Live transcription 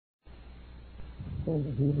turn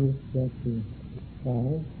to Hebrews chapter 5.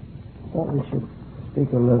 I thought we should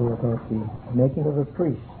speak a little about the making of a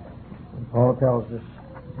priest. And Paul tells us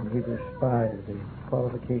in Hebrews 5 the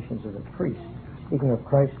qualifications of a priest. Speaking of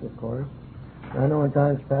Christ, of course. I know in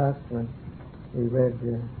times past when we read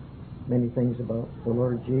many things about the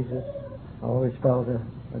Lord Jesus, I always felt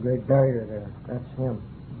a great barrier there. That's Him,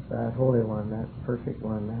 that Holy One, that perfect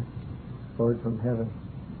one, that Lord from heaven.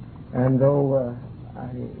 And though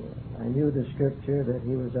I knew the Scripture that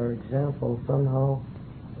He was our example, somehow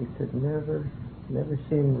it could never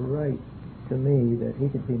seem right to me that He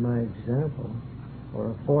could be my example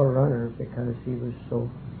or a forerunner because He was so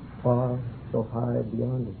far, so high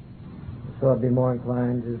beyond it. So I'd be more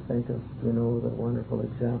inclined to think of, the wonderful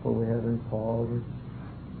example we have in Paul, or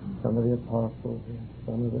some of the apostles, and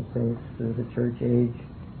some of the saints through the church age,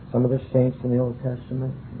 some of the saints in the Old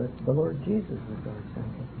Testament, but the Lord Jesus was our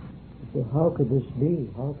example. So how could this be?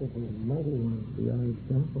 How could the mighty one be our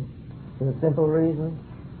example? For the simple reason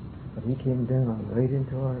that He came down right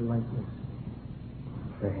into our likeness.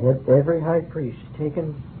 Every high priest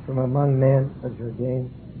taken from among men is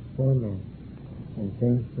ordained for men, and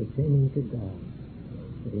things pertaining to God,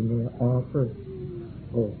 that He may offer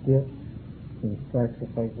both gifts and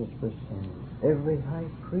sacrifices for sin. Every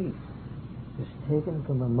high priest is taken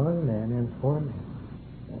from among men and for men.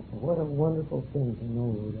 What a wonderful thing to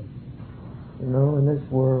know that. In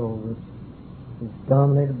this world is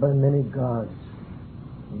dominated by many gods,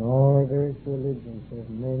 and all our various religions have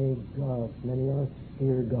many gods, many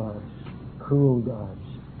austere gods, cruel gods.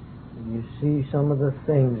 And you see some of the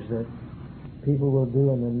things that people will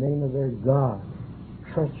do in the name of their God: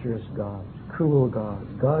 treacherous gods, cruel gods,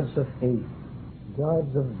 gods of hate,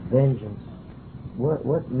 gods of vengeance.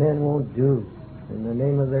 What men won't do in the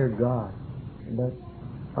name of their God. But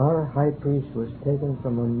our high priest was taken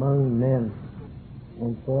from among men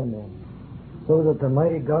and for men, so that the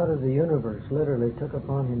mighty God of the universe literally took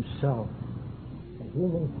upon Himself a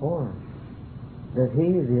human form, that He,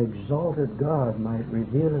 the exalted God, might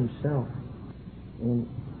reveal Himself in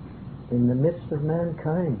the midst of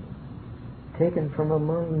mankind, taken from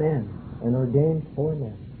among men and ordained for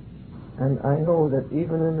men. And I know that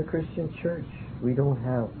even in the Christian church we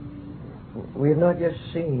have not yet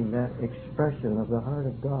seen that expression of the heart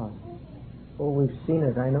of God. Oh, we've seen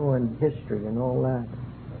it, I know, in history and all that,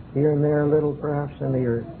 here and there a little perhaps in the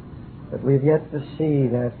earth, but we've yet to see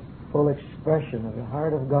that full expression of the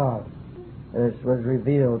heart of God as was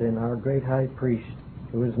revealed in our great high priest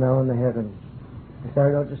who is now in the heavens. I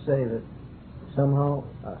started out to say that somehow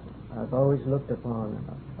I've always looked upon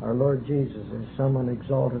our Lord Jesus as someone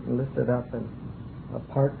exalted and lifted up and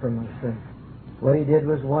apart from us. And what He did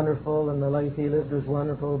was wonderful, and the life He lived was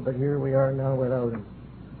wonderful, but here we are now without Him.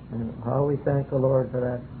 And how we thank the Lord for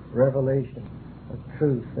that revelation of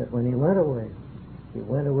truth, that when He went away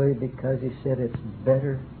because He said, it's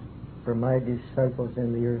better for my disciples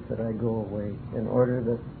in the earth that I go away, in order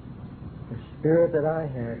that the Spirit that I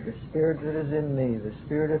have, the Spirit that is in me, the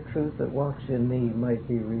Spirit of truth that walks in me might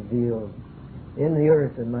be revealed in the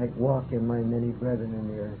earth and might walk in my many brethren in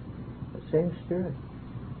the earth. The same Spirit.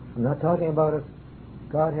 I'm not talking about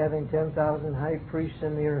God having 10,000 high priests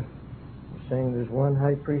in the earth. I'm saying there's one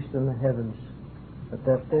high priest in the heavens, but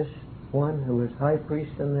that this one who is high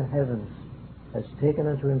priest in the heavens has taken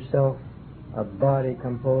unto Himself a body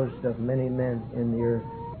composed of many men in the earth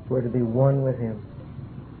who are to be one with Him.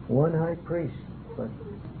 One high priest, but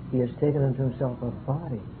He has taken unto Himself a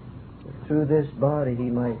body. Through this body He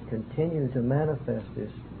might continue to manifest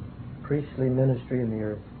His priestly ministry in the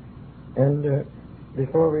earth. And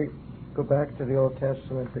before we go back to the Old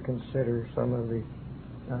Testament to consider some of the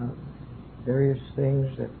various things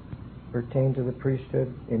that pertain to the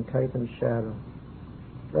priesthood in type and shadow,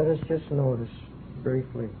 let us just notice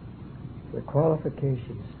briefly the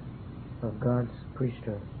qualifications of God's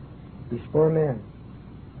priesthood. He's for men,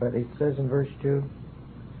 but it says in verse 2,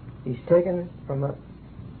 He's taken from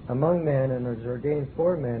among men and is ordained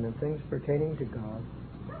for men in things pertaining to God,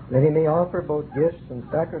 that He may offer both gifts and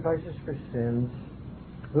sacrifices for sins.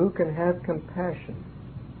 Who can have compassion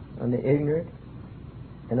on the ignorant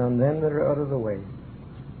and on them that are out of the way?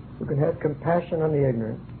 Who can have compassion on the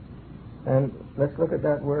ignorant? And let's look at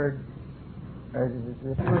that word as it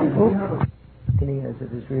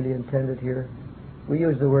is really intended here. We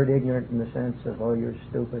use the word ignorant in the sense of, oh, you're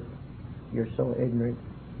stupid, you're so ignorant.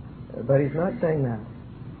 But He's not saying that.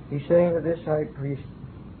 He's saying that this high priest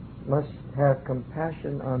must have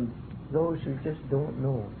compassion on those who just don't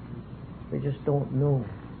know. They just don't know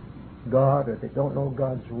God, or they don't know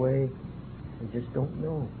God's way. They just don't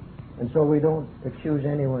know. And so we don't accuse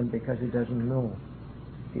anyone because he doesn't know.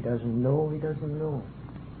 If he doesn't know, he doesn't know.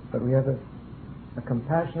 But we have a a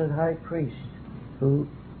compassionate high priest who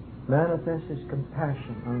manifests his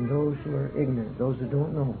compassion on those who are ignorant, those who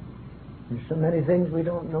don't know. There's so many things we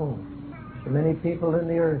don't know. So many people in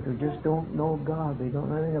the earth who just don't know God. They don't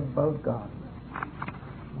know anything about God.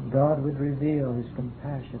 God would reveal his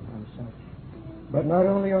compassion on such. But not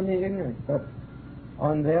only on the ignorant, but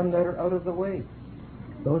on them that are out of the way.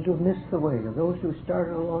 Those who have missed the way, or those who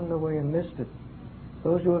started along the way and missed it.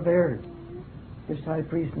 Those who have erred. This high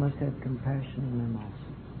priest must have compassion on them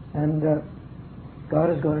also. And God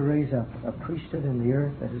is going to raise up a priesthood in the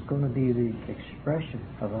earth that is going to be the expression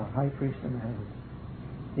of our high priest in heaven.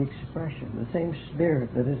 The expression, the same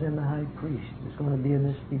spirit that is in the high priest is going to be in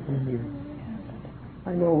this people in the earth.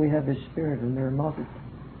 I know we have his spirit, and there are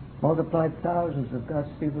multiplied thousands of God's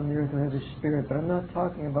people in the earth who have his spirit, but I'm not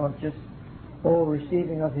talking about just,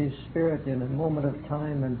 receiving of his spirit in a moment of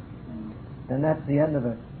time and that's the end of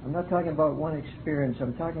it. I'm not talking about one experience.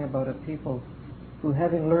 I'm talking about a people who,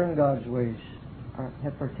 having learned God's ways,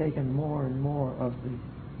 have partaken more and more of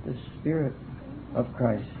the Spirit of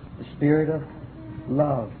Christ, the Spirit of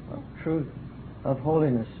love, of truth, of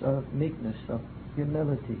holiness, of meekness, of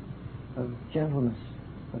humility, of gentleness,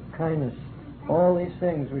 of kindness, all these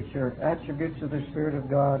things which are attributes of the Spirit of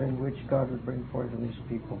God and which God would bring forth in these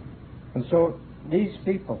people. And so these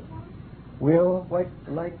people will, like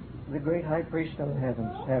the great high priest of the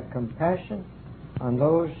heavens, have compassion on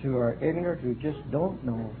those who are ignorant, who just don't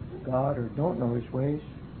know God or don't know his ways,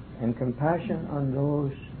 and compassion on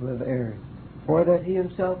those who have erred. For that he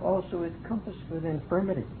himself also is compassed with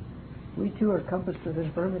infirmity. We too are compassed with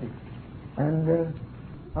infirmity. And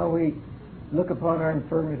how we look upon our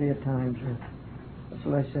infirmity at times, what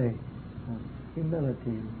shall I say, humility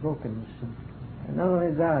and brokenness. And not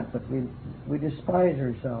only that, but we despise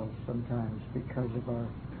ourselves sometimes because of our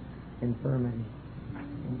infirmity.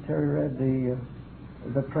 And Terry read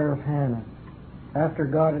the prayer of Hannah. After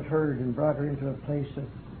God had heard and brought her into a place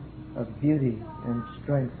of beauty and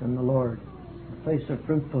strength in the Lord, a place of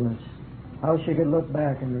fruitfulness, how she could look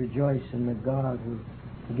back and rejoice in the God who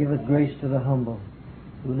giveth grace to the humble,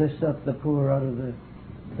 who lifts up the poor out of the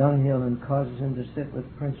dunghill and causes him to sit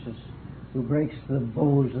with princes, who breaks the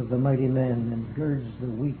bows of the mighty men and girds the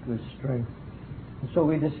weak with strength. And so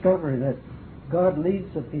we discover that God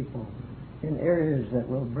leads the people in areas that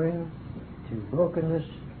will bring to brokenness,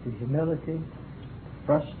 to humility,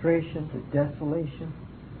 frustration, to desolation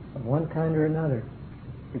of one kind or another,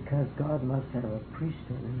 because God must have a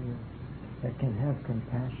priesthood in the earth that can have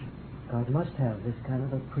compassion. God must have this kind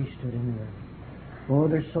of a priesthood in the earth. Oh,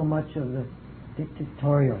 there's so much of the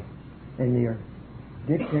dictatorial in the earth.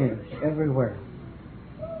 Dictators everywhere.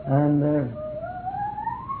 And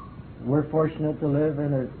we're fortunate to live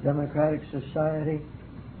in a democratic society,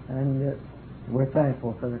 and we're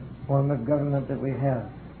thankful for the form of government that we have.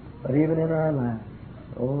 But even in our land,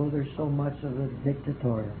 there's so much of the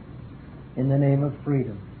dictatorial in the name of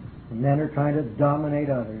freedom. And men are trying to dominate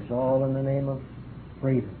others, all in the name of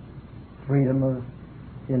freedom. Freedom of,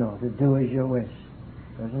 to do as you wish.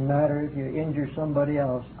 Doesn't matter if you injure somebody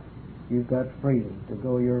else, you've got freedom to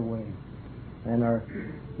go your way. And our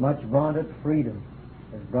much vaunted freedom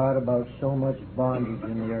has brought about so much bondage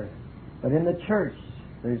in the earth. But in the church,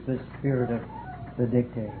 there's the spirit of the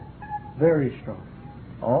dictator. Very strong.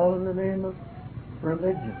 All in the name of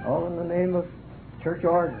religion. All in the name of church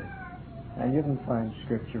order. And you can find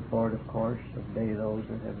scripture for it, of course, obey those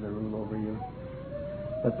that have the rule over you.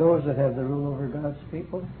 But those that have the rule over God's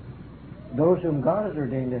people, those whom God has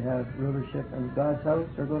ordained to have rulership in God's house,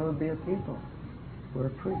 are going to be a people who are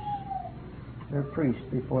priests. They're priests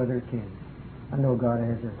before their king. I know God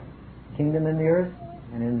has a kingdom in the earth,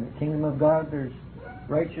 and in the kingdom of God there's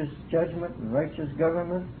righteous judgment and righteous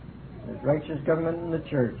government. There's righteous government in the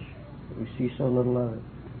church. But we see so little of it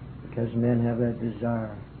because men have that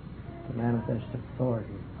desire to manifest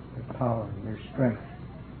authority, their power, and their strength.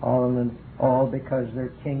 All because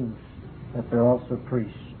they're kings, but they're also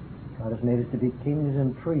priests. God has made us to be kings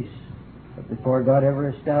and priests. But before God ever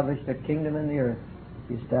established a kingdom in the earth,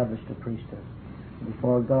 he established a priesthood.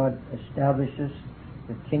 Before God establishes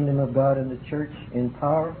the kingdom of God in the church in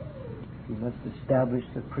power, he must establish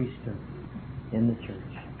the priesthood in the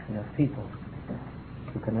church, and a people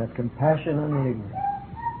who can have compassion on the ignorant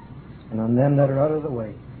and on them that are out of the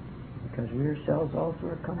way, because we ourselves also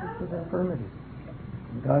are compassed with infirmity.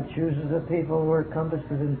 And God chooses a people who are compassed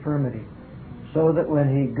with infirmity, so that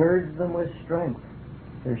when he girds them with strength,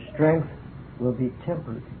 their strength will be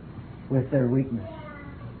tempered with their weakness.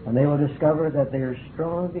 And they will discover that they are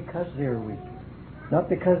strong because they are weak, not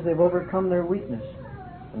because they've overcome their weakness.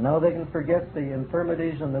 And now they can forget the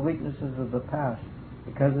infirmities and the weaknesses of the past,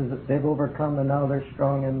 because they've overcome and now they're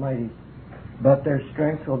strong and mighty but their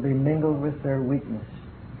strength will be mingled with their weakness,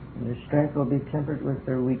 and their strength will be tempered with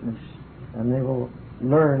their weakness, and they will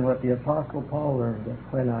learn what the Apostle Paul learned,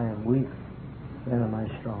 that when I am weak, then am I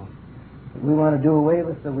strong. We want to do away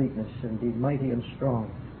with the weakness and be mighty and strong.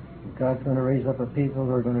 God's going to raise up a people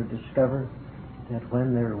who are going to discover that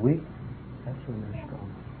when they're weak, that's when they're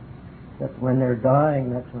strong. That when they're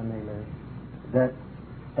dying, that's when they live. That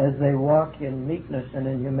as they walk in meekness and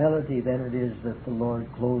in humility, then it is that the Lord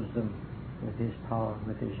clothes them with His power,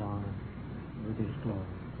 with His honor, with His glory.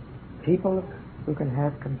 People who can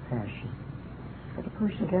have compassion. But a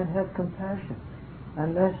person can't have compassion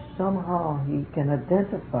unless somehow he can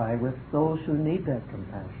identify with those who need that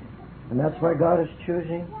compassion. And that's why God is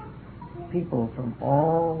choosing people from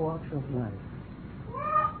all walks of life.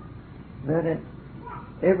 That in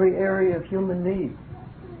every area of human need,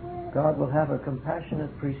 God will have a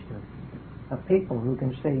compassionate priesthood. A people who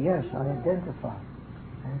can say, yes, I identify.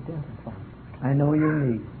 I know your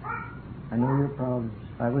needs. I know your problems.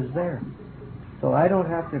 I was there. So I don't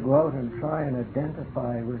have to go out and try and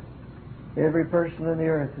identify with every person on the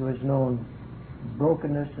earth who has known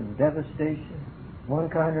brokenness and devastation, one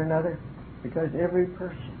kind or another, because every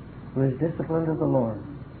person who is disciplined of the Lord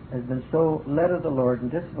has been so led of the Lord and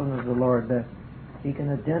disciplined of the Lord that he can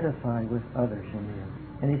identify with others in the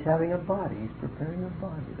earth. And he's having a body. He's preparing a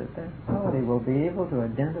body, that body will be able to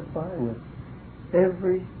identify with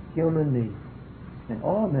every human need. And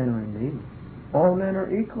all men are in need. All men are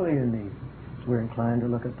equally in need. We're inclined to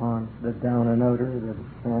look upon the down and outer,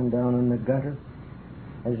 the man down in the gutter,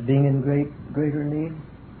 as being in greater need.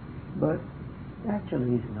 But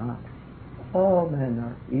actually he's not. All men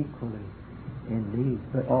are equally in need,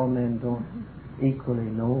 but all men don't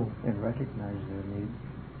equally know and recognize their need.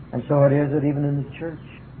 And so it is that even in the church,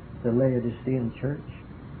 the Laodicean church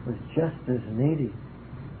was just as needy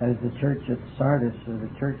as the church at Sardis, or the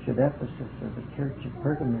church at Ephesus, or the church at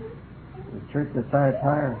Pergamos, the church at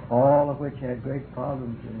Thyatira, all of which had great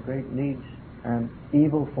problems and great needs and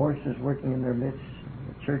evil forces working in their midst.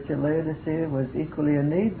 The church at Laodicea was equally in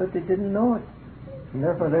need, but they didn't know it. And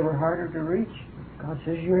therefore they were harder to reach. God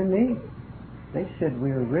says, you're in need. They said, we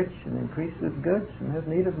are rich and increased with goods and have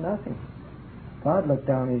need of nothing. God looked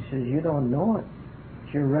down and he says, you don't know it.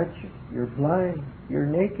 You're wretched, you're blind, you're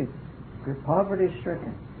naked, you're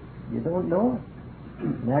poverty-stricken. You don't know it.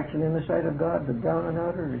 And actually in the sight of God, the down and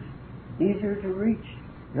outer is easier to reach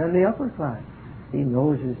than the upper class. He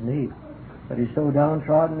knows his need. But he's so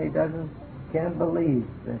downtrodden he can't believe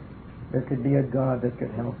that there could be a God that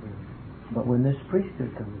could help him. But when this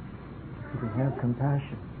priesthood comes, he can have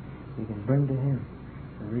compassion. He can bring to him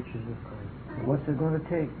the riches of Christ. But what's it going to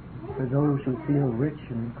take for those who feel rich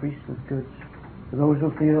and increased with goods? For those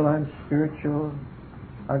who feel I'm spiritual,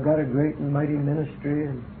 I've got a great and mighty ministry,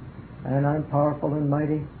 and I'm powerful and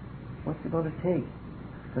mighty. What's it going to take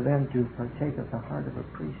for them to partake of the heart of a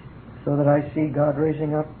priest? So that I see God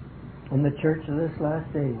raising up in the church of this last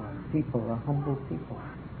day people, a humble people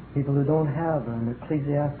who don't have an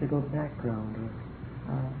ecclesiastical background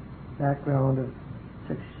or background of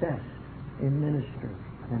success in ministry.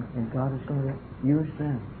 And God is going to use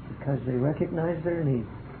them because they recognize their need.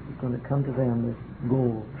 He's going to come to them with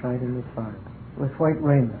gold tried in the fire, with white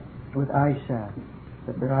raiment, with eye salve,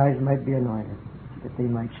 that their eyes might be anointed, that they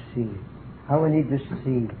might see. How we need to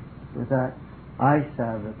see with that eye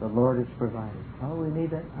salve that the Lord has provided. How we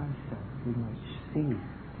need that eye salve. We might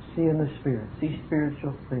see in the Spirit, see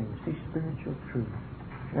spiritual things, see spiritual truth.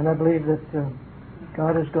 And I believe that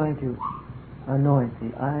God is going to anoint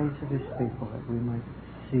the eyes of His people that we might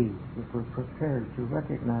see, if we're prepared to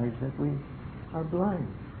recognize that we are blind.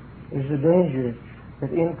 There's a danger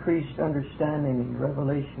that increased understanding and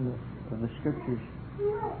revelation of the Scriptures,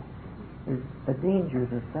 there's a danger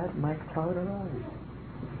that might cloud our eyes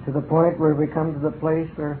to the point where we come to the place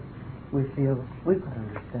where we feel we could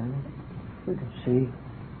understand it. We could see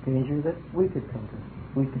danger that we could come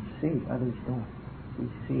to. We could see, others don't. We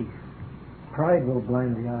see. Pride will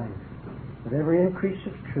blind the eyes. But every increase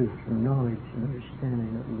of truth and knowledge and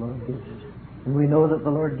understanding that the Lord gives us, and we know that the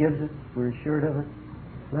Lord gives it, we're assured of it,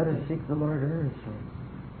 let us seek the Lord earnestly,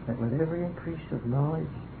 that with every increase of knowledge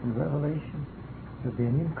and revelation, there'll be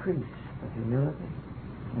an increase of humility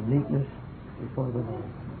and meekness before the Lord.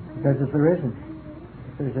 Because if there isn't,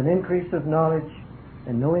 if there's an increase of knowledge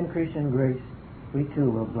and no increase in grace, we too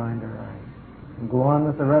will blind our eyes and go on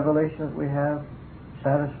with the revelation that we have,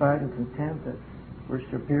 satisfied and content that we're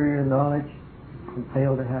superior in knowledge, and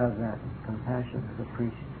fail to have that compassion as a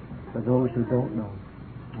priest for those who don't know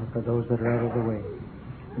and for those that are out of the way.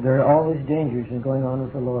 There are always dangers in going on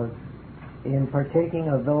with the Lord, in partaking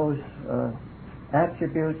of those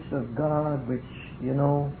attributes of God which,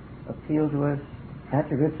 appeal to us,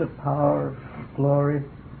 attributes of power, glory,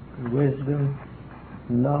 wisdom,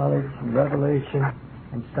 knowledge, and revelation,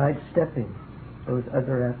 and sidestepping those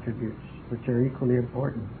other attributes which are equally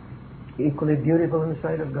important, equally beautiful in the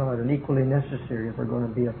sight of God, and equally necessary if we're going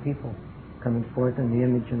to be a people coming forth in the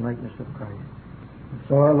image and likeness of Christ. And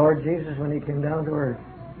so our Lord Jesus, when He came down to earth,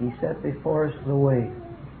 He set before us the way.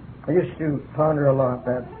 I used to ponder a lot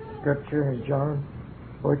that scripture in John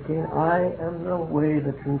 14, I am the way,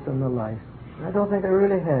 the truth, and the life. And I don't think I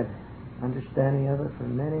really had understanding of it for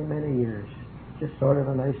many, many years. Just sort of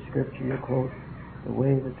a nice scripture you quote, the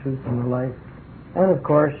way, the truth, and the life. And of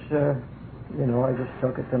course, I just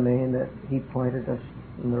took it to mean that He pointed us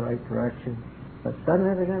in the right direction. But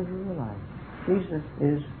suddenly I began to realize Jesus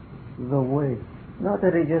is the way. Not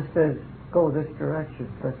that He just says, go this direction,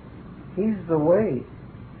 but He's the way.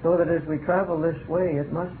 So that as we travel this way,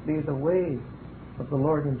 it must be the way of the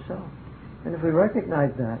Lord Himself. And if we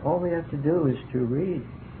recognize that, all we have to do is to read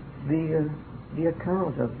the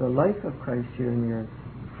account of the life of Christ here in the earth,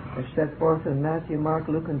 as set forth in Matthew, Mark,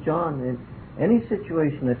 Luke, and John. In any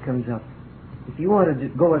situation that comes up, if you want to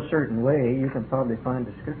go a certain way, you can probably find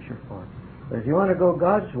a scripture for it. But if you want to go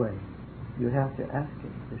God's way, you have to ask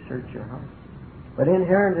Him to search your heart. But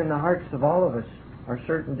inherent in the hearts of all of us are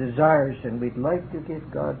certain desires, and we'd like to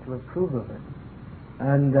get God to approve of it.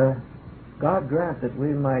 And God grant that we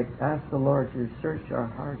might ask the Lord to search our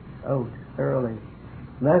hearts out thoroughly,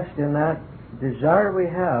 lest in that desire we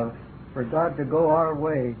have for God to go our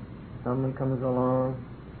way, someone comes along,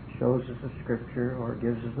 shows us a scripture, or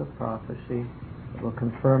gives us a prophecy that will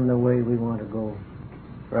confirm the way we want to go,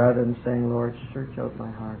 rather than saying, Lord, search out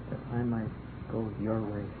my heart that I might go your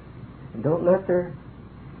way. And don't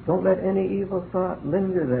let any evil thought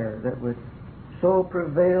linger there that would so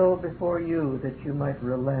prevail before you that you might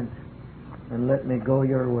relent and let me go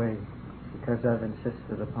your way because I've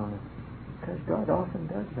insisted upon it. Because God often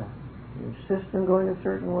does that. You insist on going a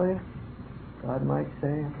certain way, God might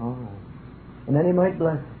say, all right. And then He might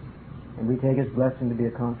bless it. And we take His blessing to be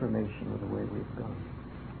a confirmation of the way we've gone.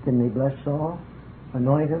 Didn't He bless Saul,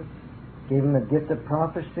 anoint him, gave him a gift of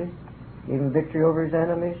prophecy, gave him victory over his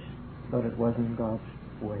enemies? But it wasn't God's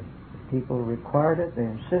way. The people required it. They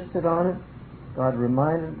insisted on it. God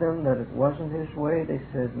reminded them that it wasn't His way. They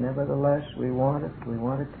said, nevertheless, we want it. We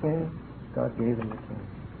want a king. God gave them a king.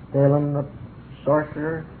 Balaam, the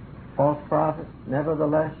sorcerer, false prophet,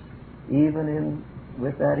 nevertheless, even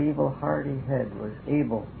with that evil heart he had, was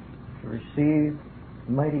able to receive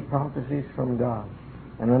mighty prophecies from God.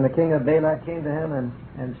 And when the king of Balak came to him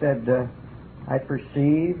and said, I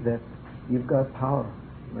perceive that you've got power.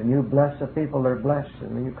 When you bless the people, they're blessed.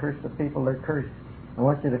 And when you curse the people, they're cursed. I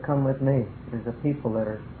want you to come with me. There's a people that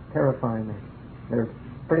are terrifying me. They're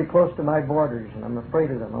pretty close to my borders, and I'm afraid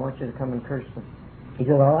of them. I want you to come and curse them. He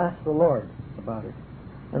said, I'll ask the Lord about it.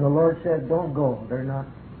 And the Lord said, don't go. They're not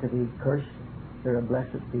to be cursed. They're a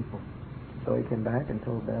blessed people. So he came back and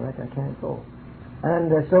told Balak, I can't go. And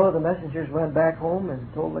so the messengers went back home and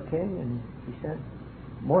told the king, and he sent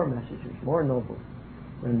more messengers, more noble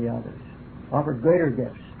than the others. Offered greater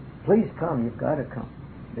gifts. Please come, you've got to come.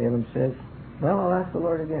 Balaam says, well, I'll ask the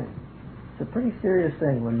Lord again. It's a pretty serious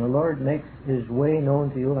thing when the Lord makes His way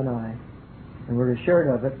known to you and I, and we're assured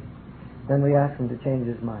of it, then we ask Him to change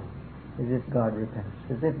His mind, as if God repents,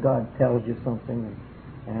 as if God tells you something,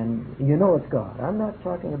 and you know it's God. I'm not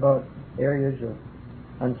talking about areas of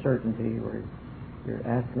uncertainty where you're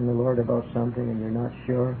asking the Lord about something and you're not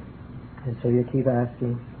sure, and so you keep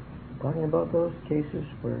asking. I'm talking about those cases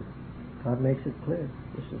where God makes it clear,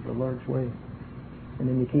 this is the Lord's way. And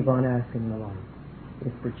then you keep on asking the Lord,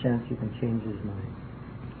 if perchance you can change His mind.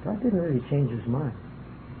 God didn't really change His mind.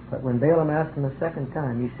 But when Balaam asked Him a second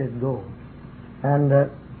time, He said, go. And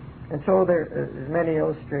so there's many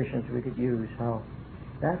illustrations we could use how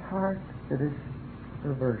that heart that is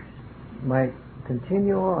perverse might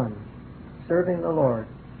continue on serving the Lord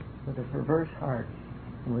with a perverse heart,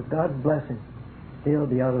 and with God's blessing, still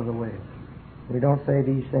be out of the way. We don't say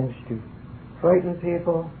these things to frighten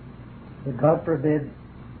people, but God forbid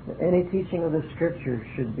that any teaching of the Scripture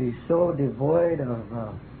should be so devoid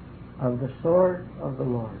of the sword of the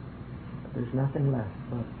Lord that there's nothing left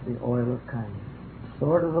but the oil of kindness. The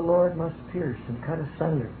sword of the Lord must pierce and cut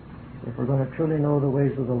asunder if we're going to truly know the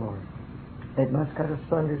ways of the Lord. It must cut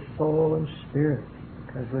asunder soul and spirit,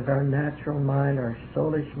 because with our natural mind, our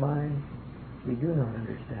soulish mind, we do not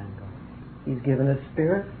understand God. He's given us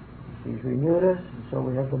spirit, He's renewed us, and so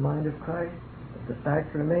we have the mind of Christ. But the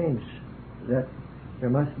fact remains that there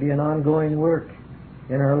must be an ongoing work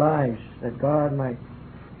in our lives that God might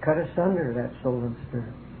cut asunder that soul and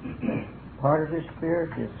spirit. Part of His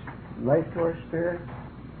Spirit is life to our spirit,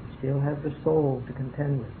 still have the soul to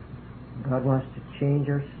contend with. God wants to change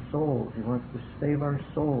our souls. He wants to save our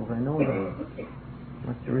souls. I know that. He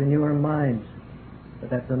wants to renew our minds.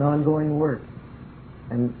 But that's an ongoing work.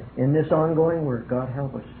 And in this ongoing work, God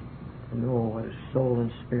help us to know what is soul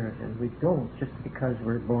and spirit. And we don't, just because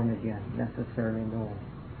we're born again, necessarily know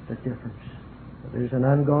the difference. But there's an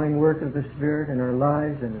ongoing work of the Spirit in our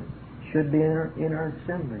lives, and it should be in our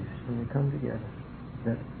assemblies when we come together,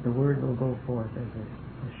 that the Word will go forth as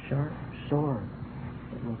a sharp sword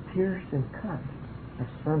that will pierce and cut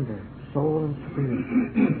asunder soul and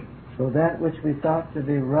spirit. So that which we thought to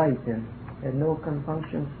be right and had no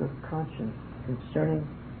compunctions of conscience concerning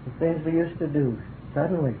the things we used to do,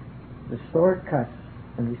 suddenly the sword cuts,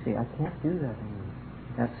 and we say, I can't do that anymore.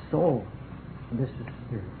 That's soul, and this is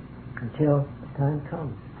spirit. Until the time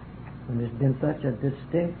comes when there's been such a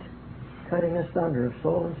distinct cutting asunder of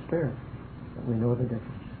soul and spirit that we know the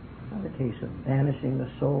difference. Not a case of banishing the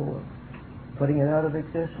soul or putting it out of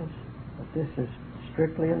existence, but this is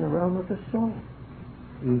strictly in the realm of the soul.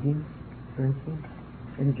 Eating, drinking,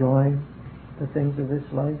 enjoying the things of this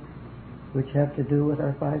life which have to do with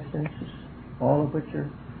our five senses, all of which are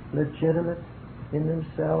legitimate in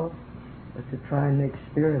themselves, but to try and make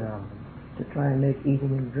spirit out of them, to try and make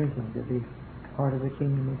eating and drinking to be part of the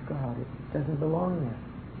kingdom of God. It doesn't belong there.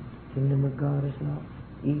 The kingdom of God is not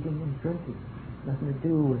eating and drinking. It's nothing to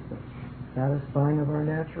do with the satisfying of our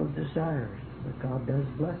natural desires. But God does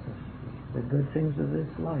bless us with the good things of this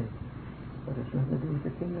life. But it's nothing to do with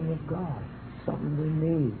the kingdom of God. It's something we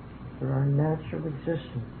need for our natural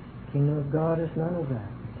existence. The kingdom of God is none of that.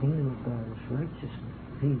 The kingdom of God is righteousness,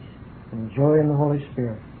 peace, and joy in the Holy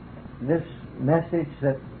Spirit. This message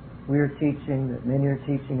that we are teaching, that many are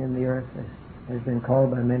teaching in the earth, has been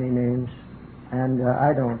called by many names, and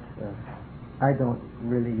I don't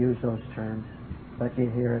really use those terms, but you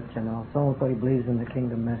hear it, you know. Somebody believes in the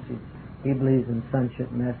kingdom message. He believes in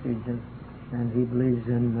sonship message, and he believes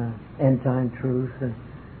in end-time truth, and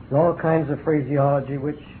all kinds of phraseology,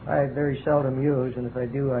 which I very seldom use, and if I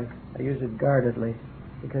do, I use it guardedly,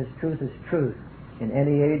 because truth is truth in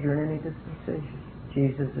any age or in any dispensation.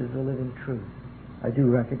 Jesus is the living truth. I do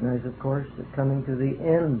recognize, of course, that coming to the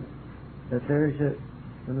end, that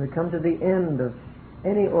when we come to the end of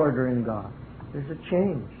any order in God, there's a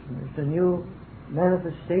change, and there's a new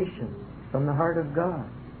manifestation from the heart of God.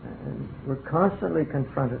 And we're constantly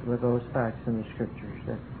confronted with those facts in the Scriptures,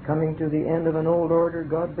 that coming to the end of an old order,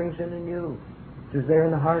 God brings in a new. It was there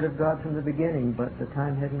in the heart of God from the beginning, but the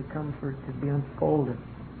time hadn't come for it to be unfolded.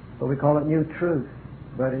 So we call it new truth,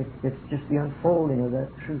 but it's just the unfolding of that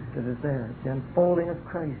truth that is there. It's the unfolding of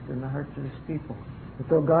Christ in the hearts of His people. And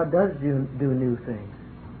so God does do new things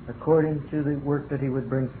according to the work that He would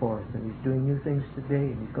bring forth. And He's doing new things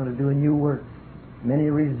today, and He's going to do a new work.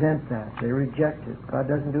 Many resent that. They reject it. God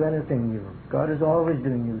doesn't do anything new. God is always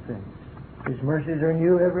doing new things. His mercies are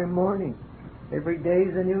new every morning. Every day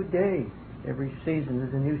is a new day. Every season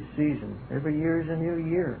is a new season. Every year is a new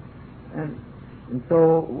year. And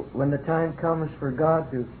so when the time comes for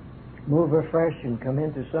God to move afresh and come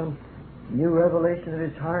into some new revelation of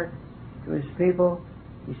His heart to His people,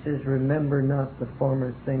 He says, remember not the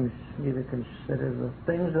former things, neither consider the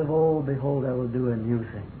things of old. Behold, I will do a new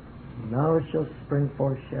thing. Now it shall spring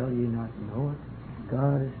forth, shall ye not know it?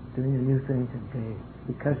 God is doing a new thing today,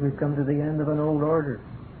 because we've come to the end of an old order.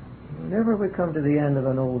 Whenever we come to the end of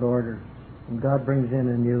an old order, and God brings in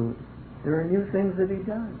a new, there are new things that He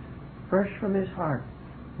does, fresh from His heart.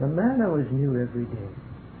 The manna was new every day.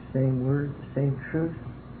 Same word, same truth,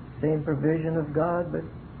 same provision of God, but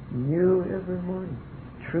new every morning.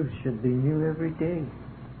 Truth should be new every day.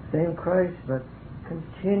 Same Christ, but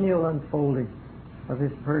continual unfolding of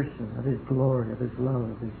His person, of His glory, of His love,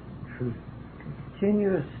 of His truth.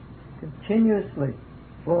 Continuously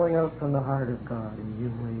flowing out from the heart of God in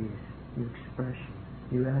new ways, new expressions,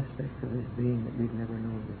 new aspects of His being that we've never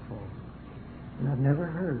known before. And I've never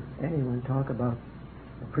heard anyone talk about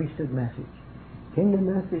a priesthood message, kingdom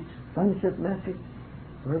message, sonship message.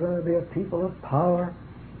 We're going to be a people of power,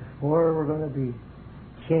 or we're going to be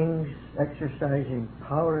kings exercising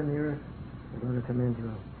power in the earth. We're going to come into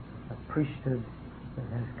a priesthood that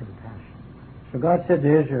has compassion. So God said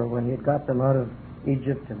to Israel, when He had got them out of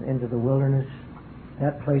Egypt and into the wilderness,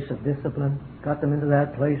 that place of discipline, got them into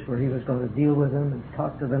that place where He was going to deal with them and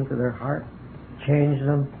talk to them to their heart, change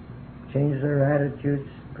them, change their attitudes,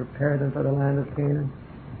 prepare them for the land of Canaan.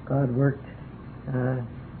 God worked, can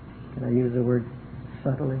I use the word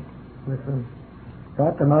subtly, with them.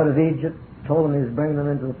 Got them out of Egypt, told them He was bringing them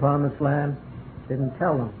into the promised land, didn't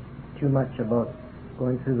tell them too much about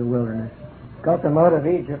going through the wilderness. Got them out of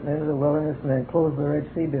Egypt and into the wilderness, and then closed the Red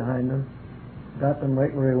Sea behind them. got them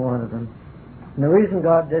right where he wanted them. And the reason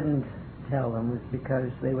God didn't tell them was because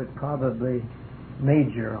they would probably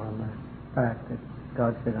major on the fact that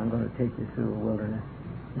God said, I'm going to take you through a wilderness,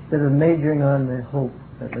 instead of majoring on the hope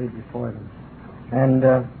that lay before them. And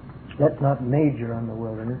let's not major on the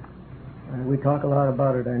wilderness. We talk a lot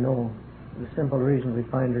about it, I know. The simple reason we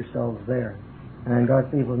find ourselves there. And God's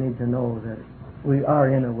people need to know that we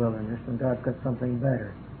are in a wilderness and God's got something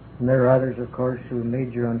better. And there are others, of course, who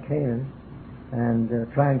major on Canaan and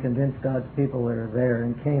try and convince God's people that are there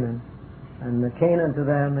in Canaan. And the Canaan to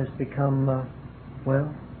them has become,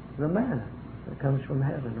 the manna that comes from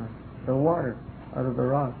heaven, or the water out of the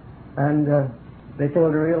rock. And they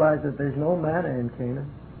fail to realize that there's no manna in Canaan.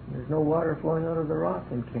 There's no water flowing out of the rock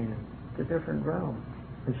in Canaan. It's a different realm.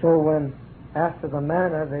 And so when, after the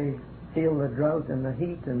manna, they feel the drought and the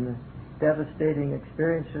heat and the devastating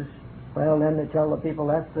experiences, well, then they tell the people,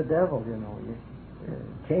 that's the devil,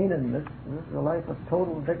 Canaan, this is a life of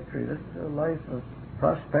total victory. This is a life of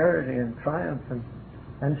prosperity and triumph.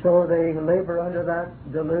 And so they labor under that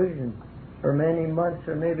delusion for many months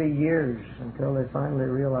or maybe years until they finally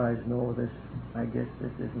realize, no, I guess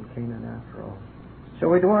this isn't Canaan after all. So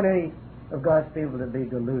we don't want any of God's people to be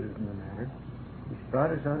deluded in the matter. He's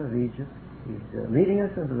brought us out of Egypt. He's leading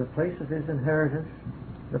us into the place of his inheritance,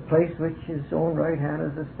 the place which his own right hand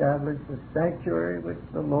has established, the sanctuary which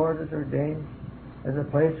the Lord has ordained as a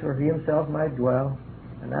place where he himself might dwell.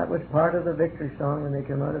 And that was part of the victory song when they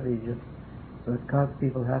came out of Egypt. But God's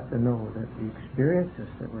people have to know that the experiences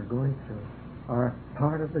that we're going through are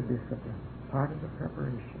part of the discipline, part of the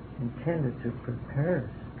preparation, intended to prepare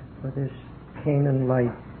us for this Canaan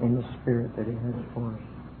life in the Spirit that he has for us.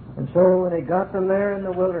 And so when he got them there in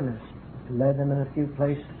the wilderness, he led them in a few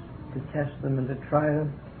places to test them and to try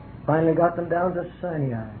them, finally got them down to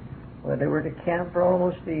Sinai, where they were to camp for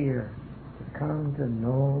almost a year, to come to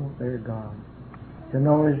know their God, to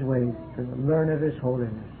know his ways, to learn of his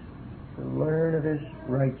holiness, to learn of his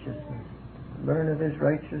righteousness, to learn of his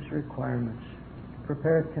righteous requirements, to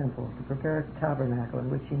prepare a temple, to prepare a tabernacle in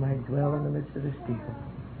which he might dwell in the midst of his people.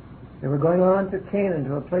 They were going on to Canaan,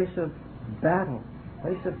 to a place of battle,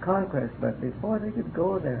 place of conquest, but before they could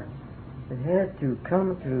go there, they had to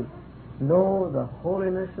come to know the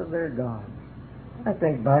holiness of their God. I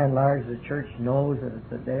think by and large the church knows that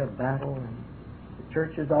it's a day of battle, and the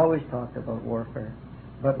church has always talked about warfare.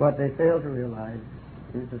 But what they fail to realize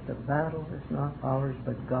is that the battle is not ours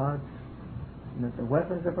but God's, and that the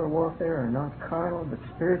weapons of our warfare are not carnal but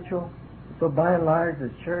spiritual. So by and large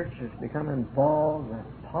the church has become involved with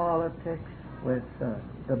politics, with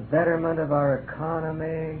the betterment of our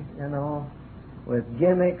economy, with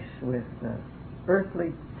gimmicks, with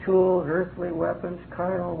earthly tools, earthly weapons,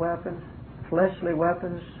 carnal weapons, fleshly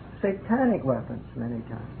weapons, satanic weapons many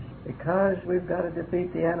times, because we've got to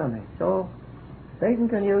defeat the enemy. So Satan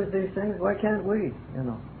can use these things, why can't we,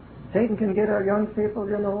 Satan can get our young people,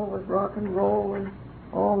 with rock and roll and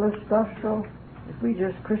all this stuff, so if we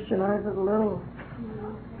just Christianize it a little,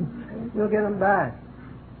 we'll get them back.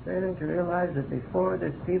 Failing to realize that before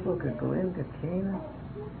this people could go into Canaan,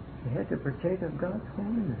 they had to partake of God's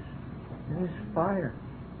holiness and his fire.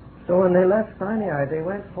 So when they left Sinai, they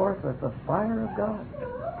went forth with the fire of God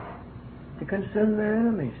to consume their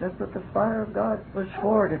enemies. That's what the fire of God was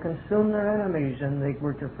for, to consume their enemies, and they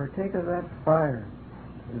were to partake of that fire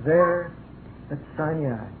there at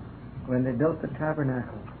Sinai when they built the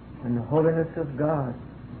tabernacle, and the holiness of God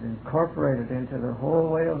was incorporated into their whole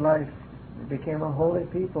way of life. They became a holy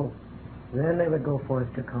people. Then they would go forth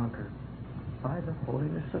to conquer by the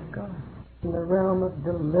holiness of God. In the realm of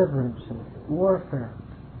deliverance and warfare,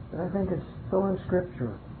 and I think it's so in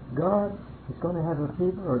Scripture, God is going to have a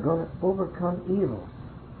people who are going to overcome evil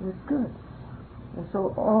with good. And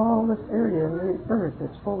so all this area in the earth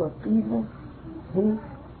that's full of evil, hate,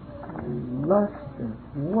 and lust, and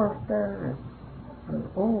warfare,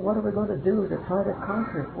 and what are we going to do to try to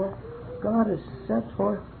conquer it? Well, God has set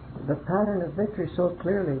forth the pattern of victory so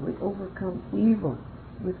clearly. We overcome evil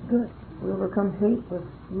with good. We overcome hate with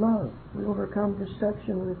love. We overcome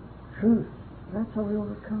deception with truth. That's how we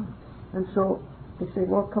overcome. And so they say,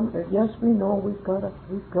 well, come. Yes, we know we've got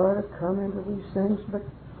to come into these things,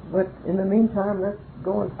 but in the meantime, let's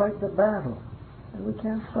go and fight the battle. And we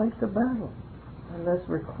can't fight the battle unless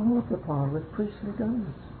we're clothed upon with priestly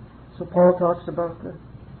garments. So Paul talks about the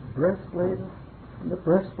breastplate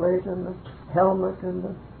and the helmet and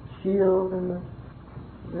the shield and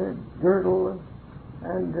the girdle,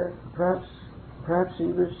 and perhaps he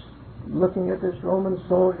was looking at this Roman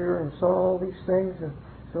soldier and saw all these things, and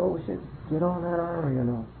so we said, get on that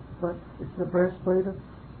armor, But it's the breastplate of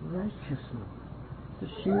righteousness, the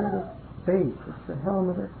shield of faith, it's the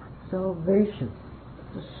helmet of salvation,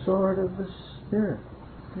 the sword of the Spirit,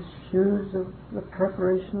 the shoes of the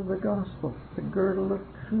preparation of the gospel, the girdle of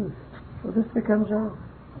truth. So this becomes our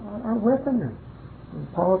weaponry.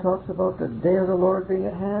 And Paul talks about the day of the Lord being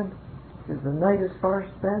at hand. Because the night is far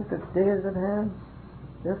spent, the day is at hand.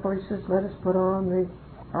 Therefore he says, let us put on the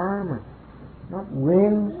armor. Not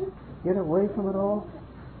wings, get away from it all.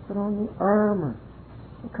 Put on the armor.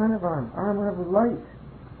 What kind of armor? Armor of light.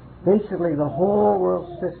 Basically, the whole world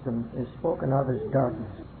system is spoken of as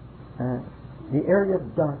darkness. The area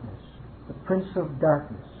of darkness, the prince of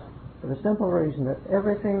darkness. For the simple reason that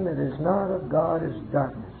everything that is not of God is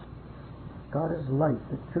darkness. God is light.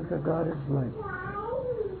 The truth of God is light.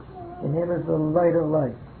 In Him is the light of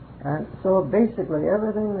life. And so basically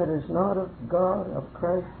everything that is not of God, of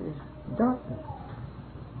Christ, is darkness.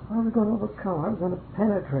 How are we going to overcome? How are we going to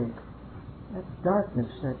penetrate that darkness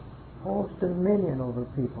that holds dominion over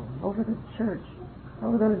people, over the church? How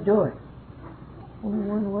are we going to do it? Only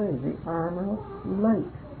one way, the armor of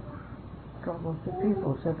light. God wants the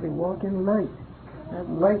people simply walk in light. That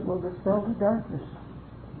light will dispel the darkness.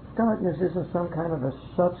 Darkness isn't some kind of a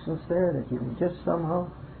substance there that you can just somehow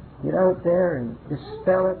get out there and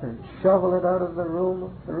dispel it or shovel it out of the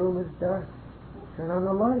room. The room is dark. Turn on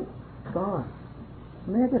the light. It's gone.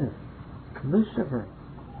 Negative. Lucifer,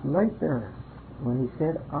 light bearer, when he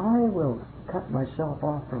said, I will cut myself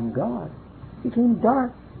off from God, became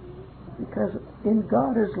dark. Because in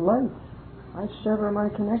God is light. I sever my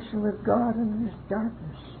connection with God and there's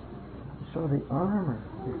darkness. So the armor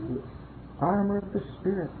is the armor of the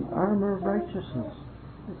Spirit, the armor of righteousness.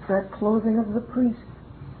 It's that clothing of the priest.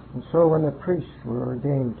 And so when the priests were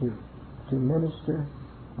ordained to minister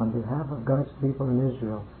on behalf of God's people in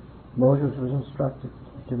Israel, Moses was instructed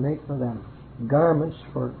to make for them garments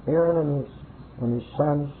for Aaron and his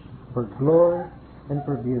sons for glory and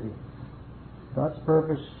for beauty. God's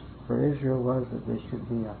purpose for Israel was that they should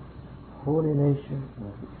be a holy nation, and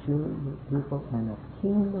a peculiar people, and a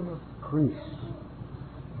kingdom of priests.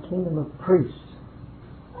 Kingdom of priests.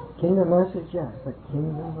 Kingdom message, yes, a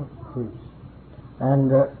kingdom of priests.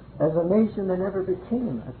 And as a nation, they never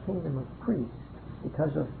became a kingdom of priests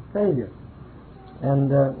because of failure.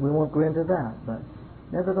 And we won't go into that, but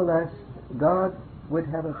nevertheless, God would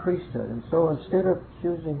have a priesthood. And so instead of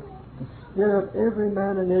every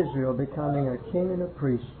man in Israel becoming a king and a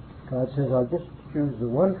priest, God says, I'll just choose the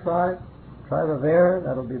one tribe of Aaron,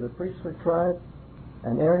 that'll be the priestly tribe,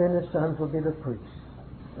 and Aaron and his sons will be the priests.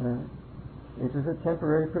 It is a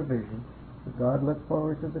temporary provision. God looked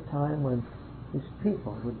forward to the time when His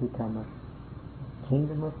people would become a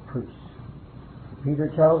kingdom of priests.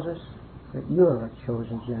 Peter tells us that you're a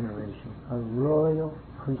chosen generation, a royal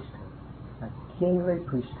priesthood, a kingly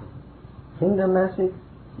priesthood. Kingdom message,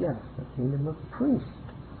 yes, a kingdom of priests,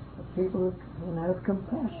 a people who can have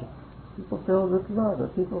compassion, people filled with love, a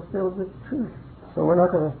people filled with truth. So we're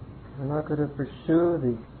not going to pursue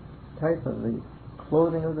the type of the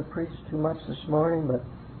clothing of the priest too much this morning, but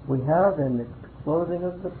we have in the clothing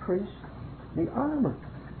of the priest the armor.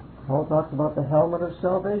 Paul talks about the helmet of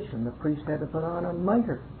salvation. The priest had to put on a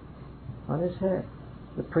mitre on his head.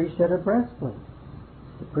 The priest had a breastplate.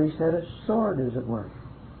 The priest had a sword, as it were.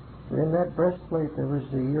 For in that breastplate there was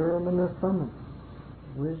the Urim and the Thummim,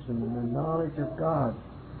 wisdom and the knowledge of God,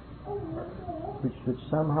 which would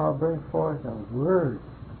somehow bring forth a word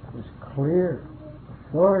that was clear,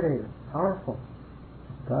 authoritative, powerful.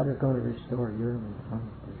 God is going to restore Urim and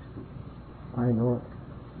Thummim to His people. I know it.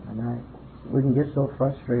 And we can get so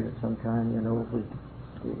frustrated sometimes, if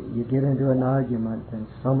you get into an argument and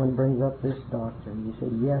someone brings up this doctrine, you say,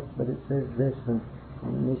 yes, but it says this, and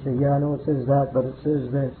you say, yeah, I know it says that, but it says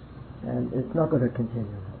this, and it's not going to continue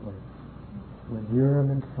that way. When Urim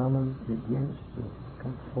and Thummim begins to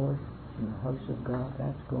come forth in the house of God,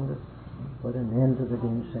 that's going to put an end to the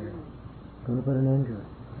gainsayer. It's going to put an end to it.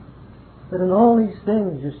 But in all these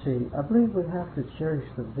things, you see, I believe we have to cherish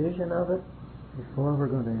the vision of it before we're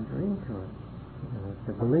going to enter into it.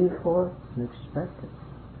 To believe for it and expect it.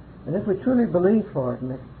 And if we truly believe for it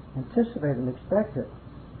and anticipate and expect it,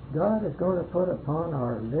 God is going to put upon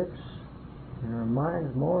our lips and our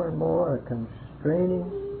minds more and more a constraining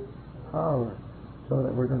power so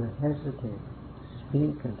that we're going to hesitate to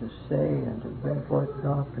speak and to say and to bring forth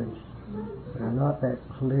doctrines that are not that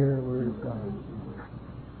clear Word of God.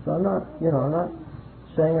 So I'm not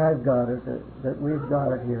saying I've got it, that we've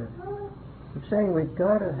got it here. I'm saying we've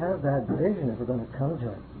got to have that vision if we're going to come to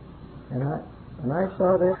it. And when I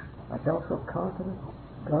saw this, I felt so confident.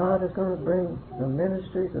 God is going to bring the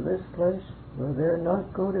ministry to this place where they're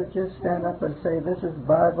not going to just stand up and say, this is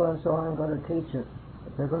Bible and so I'm going to teach it.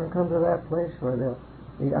 But they're going to come to that place where they'll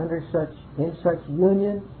be in such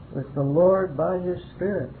union with the Lord by His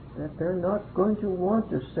Spirit, that they're not going to want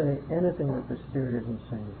to say anything that the Spirit isn't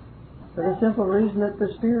saying. For the simple reason that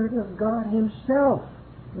the Spirit of God Himself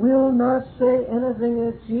will not say anything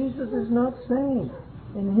that Jesus is not saying.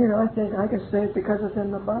 And here I think I can say it because it's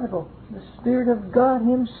in the Bible. The Spirit of God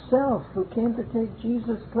Himself, who came to take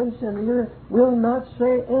Jesus' place in the earth, will not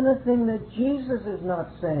say anything that Jesus is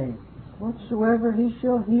not saying. Whatsoever He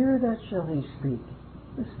shall hear, that shall He speak.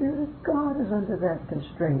 The Spirit of God is under that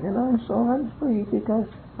constraint, and I'm free because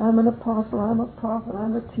I'm an apostle, I'm a prophet,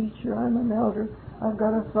 I'm a teacher, I'm an elder. I've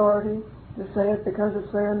got authority to say it because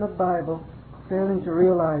it's there in the Bible, failing to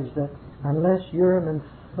realize that unless Urim and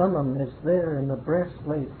Thummim is there in the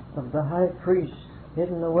breastplate of the high priest,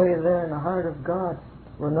 hidden away there in the heart of God,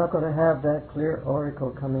 we're not going to have that clear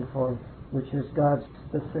oracle coming forth, which is God's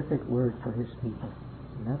specific word for His people.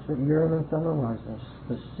 And that's what Urim and Thummim was, a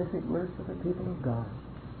specific word for the people of God.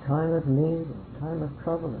 Time of need, a time of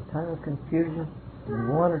trouble, a time of confusion. We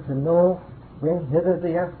wanted to know, bring hither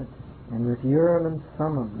the effort. And with Urim and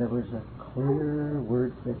Thummim, there was a clear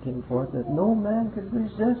word that came forth that no man could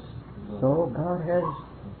resist. So God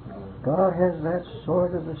has that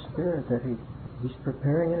sword of the Spirit that He's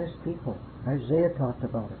preparing in His people. Isaiah talked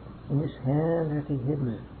about it. In His hand hath He hidden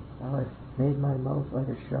it. Thou hast made my mouth like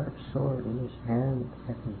a sharp sword. In His hand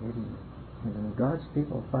hath He hidden it. And when God's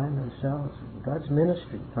people find themselves, God's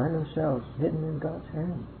ministry, find themselves hidden in God's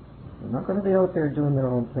hand, they're not going to be out there doing their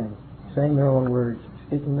own thing, saying their own words,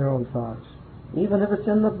 speaking their own thoughts. Even if it's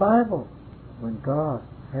in the Bible, when God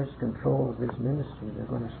has control of His ministry, they're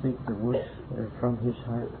going to speak the words that are from His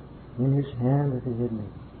heart. In His hand hath He hidden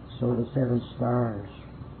it. So the 7 stars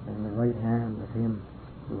in the right hand of Him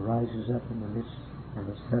who rises up in the midst of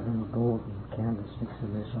the 7 golden candlesticks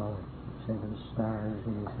in this hour. 7 stars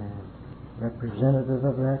in His hand. Representative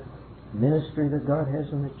of that ministry that God has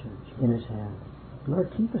in the church, in His hand.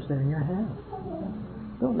 Lord, keep us there in Your hand.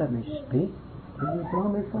 Don't let me speak till You draw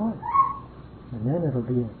me forth. And then it'll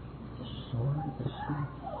be a sword of the Spirit,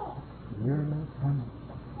 Urim and Thummim,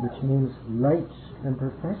 which means lights and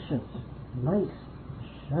perfections. Lights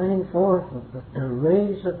shining forth of the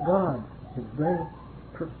rays of God to bring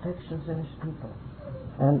perfections in His people.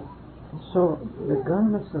 And so the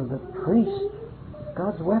garments of the priest,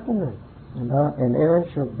 God's weaponry. And Aaron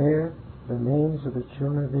shall bear the names of the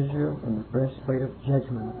children of Israel in the breastplate of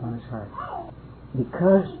judgment upon his heart.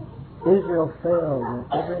 Because Israel failed and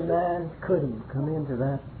every man couldn't come into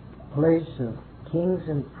that place of kings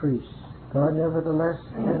and priests, God nevertheless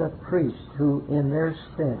had a priest who in their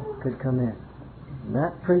stead could come in. And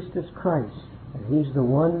that priest is Christ, and He's the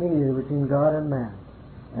one mediator between God and man.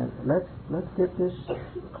 And let's get this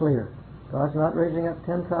clear. God's not raising up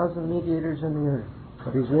 10,000 mediators in the earth,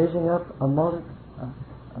 but He's raising up a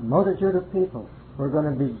multitude of people who are going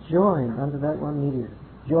to be joined under that one mediator,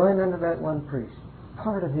 joined under that one priest,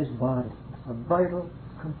 part of His body, a vital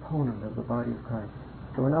component of the body of Christ.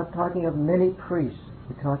 So we're not talking of many priests,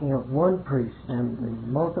 we're talking of one priest and the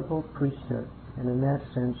multiple priesthood, and in that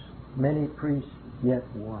sense, many priests yet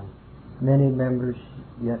one, many members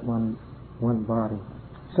yet one body.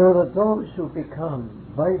 So that those who become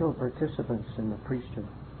vital participants in the priesthood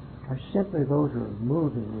are simply those who are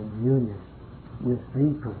moving in union with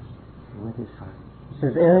the priest, with His heart. It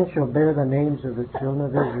says, Aaron shall bear the names of the children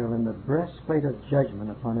of Israel in the breastplate of judgment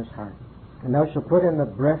upon his heart. And thou shalt put in the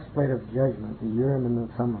breastplate of judgment the Urim and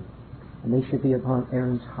the Thummim, and they should be upon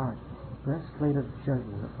Aaron's heart. Breastplate of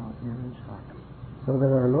judgment upon Aaron's heart. So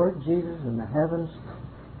that our Lord Jesus in the heavens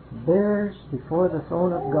bears before the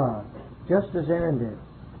throne of God, just as Aaron did,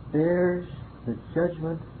 bears the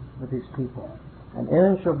judgment of His people. And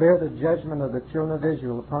Aaron shall bear the judgment of the children of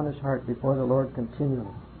Israel upon his heart before the Lord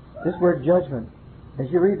continually. This word judgment,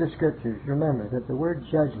 as you read the Scriptures, remember that the word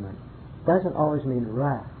judgment doesn't always mean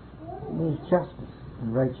wrath. It means justice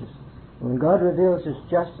and righteousness. When God reveals His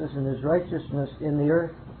justice and His righteousness in the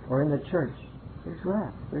earth or in the church, there's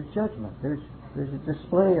wrath, there's judgment, there's a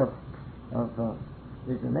display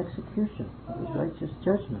there's an execution of His righteous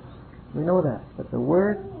judgments. We know that. But the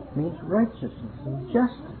word means righteousness and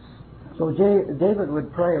justice. So David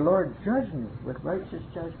would pray, Lord, judge me with righteous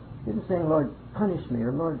judgment. He didn't say, Lord, punish me,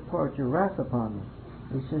 or Lord, pour out your wrath upon me.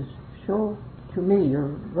 He says, show to me your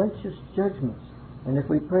righteous judgments. And if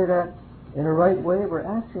we pray that in a right way, we're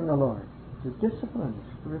asking the Lord to discipline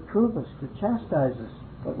us, to reprove us, to chastise us.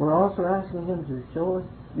 But we're also asking Him to show us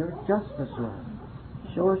your justice, Lord.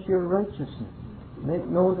 Show us your righteousness. Make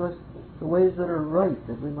known to us the ways that are right,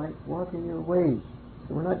 that we might walk in your ways.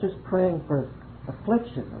 So we're not just praying for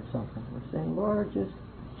affliction or something. We're saying, Lord, just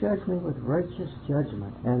judge me with righteous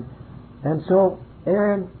judgment. And so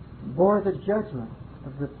Aaron bore the judgment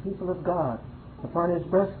of the people of God upon his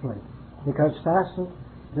breastplate, because fastened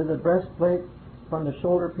to the breastplate from the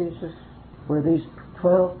shoulder pieces were these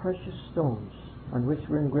 12 precious stones, on which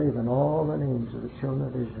were engraven all the names of the children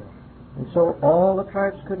of Israel. And so all the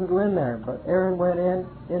tribes couldn't go in there, but Aaron went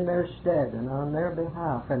in their stead and on their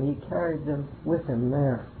behalf, and he carried them with him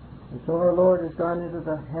there. And so our Lord has gone into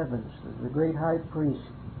the heavens as the great high priest,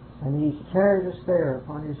 and he's carried us there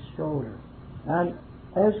upon his shoulder. And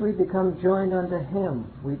as we become joined unto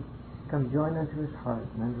him, we become joined unto his heart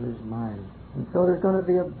and unto his mind. And so there's going to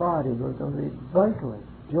be a body who are going to be vitally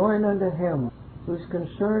joined unto him, whose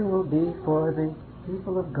concern will be for the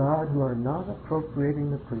people of God who are not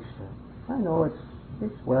appropriating the priesthood. I know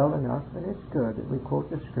it's well enough and it's good that we quote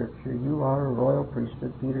the scripture, you are a royal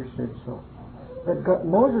priesthood, Peter said so. But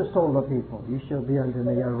Moses told the people, you shall be unto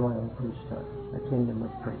me a royal priesthood, a kingdom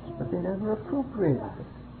of priests. But they never appropriated it.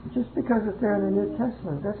 Just because it's there in the New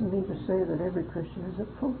Testament doesn't mean to say that every Christian has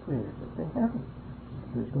appropriated it. They haven't.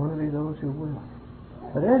 There's going to be those who will.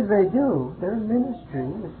 But as they do, their ministry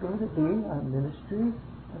is going to be a ministry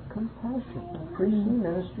of compassion, a priestly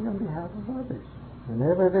ministry on behalf of others.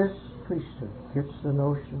 Whenever this priesthood gets the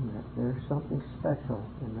notion that there's something special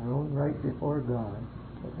in their own right before God,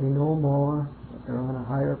 that they know more, that they're on a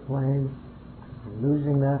higher plane, and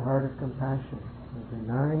losing that heart of compassion, and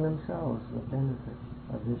denying themselves the benefit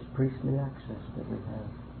of this priestly access that we have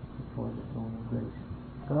before the throne of grace.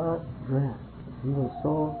 God grant that he will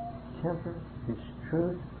so temper his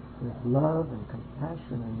truth with love and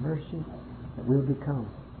compassion and mercy that we'll become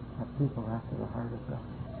a people after the heart of God.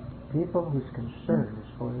 People whose concern is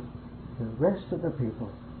for the rest of the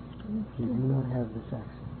people who do not have this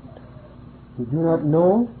access, who do not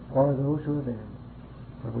know, or those who are there.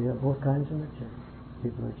 For we have both kinds in the church.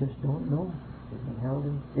 People who just don't know. They've been held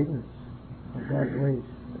in ignorance of God's ways.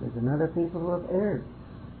 But there's another people who have erred.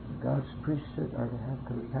 God's priesthood are to have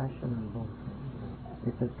compassion on both.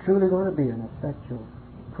 If they're truly going to be an effectual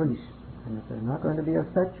priest, and if they're not going to be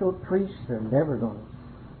effectual priests, they're never going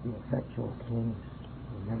to be effectual kings.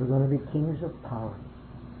 They're never going to be kings of power.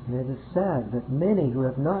 And it is sad that many who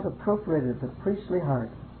have not appropriated the priestly heart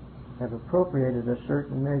have appropriated a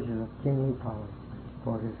certain measure of kingly power,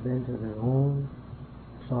 for it has been to their own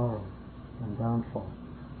sorrow and downfall.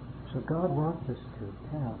 So God wants us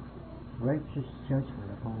to have righteous judgment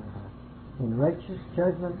upon our heart. In righteous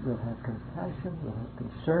judgment, we'll have compassion, we'll have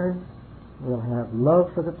concern, we'll have love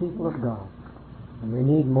for the people of God. And we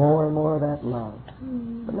need more and more of that love.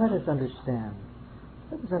 But let us understand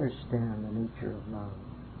the nature of love.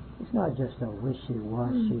 It's not just a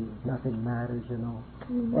wishy-washy, nothing matters,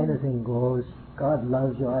 anything goes. God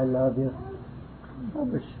loves you, I love you.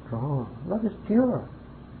 Love is strong. Love is pure.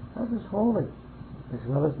 Love is holy, as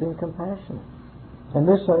well as being compassionate. And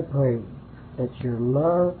this I pray, that your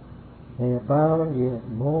love may abound yet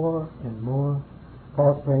more and more.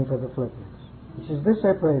 Paul's praying for the Philippians. He says, this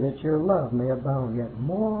I pray, that your love may abound yet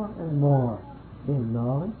more and more in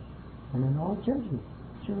knowledge and in all judgment.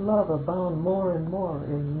 That your love abound more and more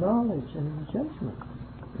in knowledge and in judgment,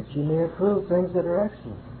 that you may approve things that are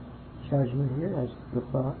excellent. Judgment here has the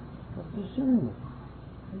thought of discernment.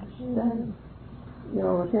 Understanding.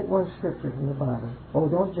 We'll take one scripture from the Bible. Oh,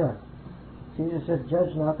 don't judge. Jesus said,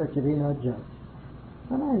 judge not that you be not judged.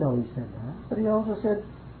 And I know he said that, but he also said,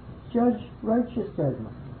 judge righteous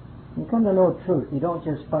judgment. You come to know truth. You don't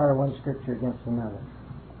just fire one scripture against another.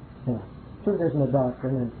 Truth isn't a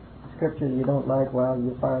doctrine, and scripture you don't like, well,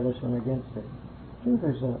 you fire this one against it. Truth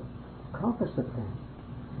is a composite thing.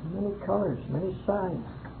 Many colors, many sides,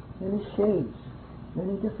 many shades,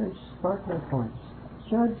 many different sparkling points.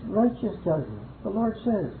 Judge righteous judgment. The Lord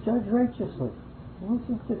says, judge righteously. He wants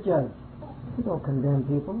us to judge. We don't condemn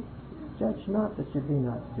people. Judge not that you be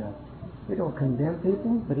not judged. We don't condemn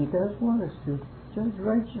people, but he does want us to judge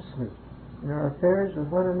righteously in our affairs with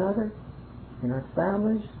one another, in our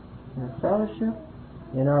families, in our fellowship,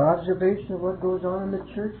 in our observation of what goes on in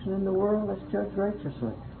the church and in the world. Let's judge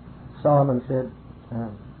righteously. Solomon said,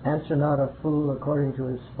 answer not a fool according to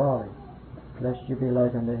his folly, lest you be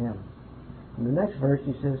like unto him. In the next verse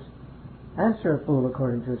he says, answer a fool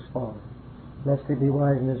according to his folly, lest he be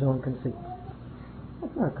wise in his own conceit.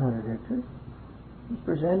 That's not contradictory. He's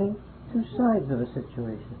presenting two sides of a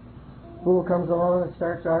situation. Fool comes along and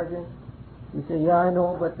starts arguing. You say, yeah, I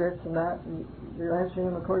know, but this and that, and you're answering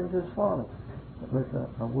him according to his folly. But with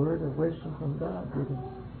a word of wisdom from God, you can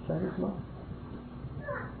shut his mouth.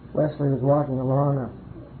 Wesley was walking along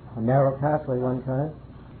a narrow pathway one time.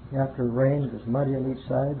 After rain, it was muddy on each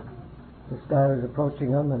side. This guy was approaching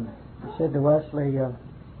him, and he said to Wesley,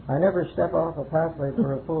 I never step off a pathway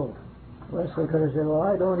for a fool. Wesley could have said, well,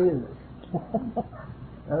 I don't either.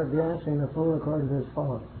 That would be answering the fool according to his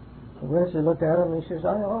folly. Wesley looked at him and he says,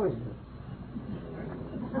 I always do.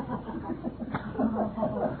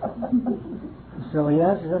 So he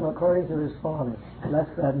answered him according to his father, lest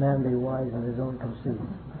that man be wise in his own conceit.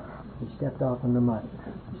 He stepped off in the mud.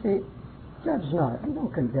 You see, judge not. You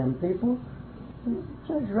don't condemn people.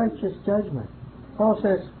 Judge righteous judgment. Paul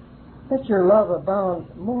says, let your love abound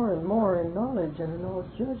more and more in knowledge and in all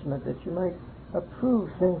judgment, that you might approve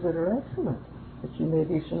things that are excellent, that you may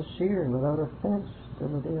be sincere and without offense till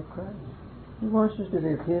the day of Christ. He wants us to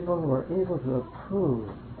be people who are able to approve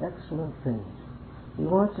excellent things. He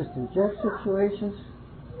wants us to judge situations.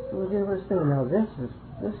 He will give us things. Now this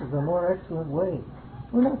is the more excellent way.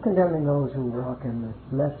 We're not condemning those who walk in the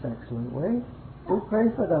less excellent way. We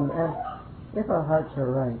pray for them, and if our hearts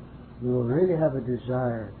are right, we will really have a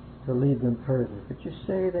desire to lead them further. But you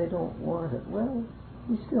say they don't want it. Well,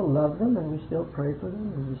 we still love them, and we still pray for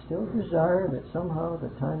them, and we still desire that somehow the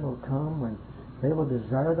time will come when they will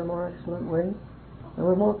desire the more excellent way. And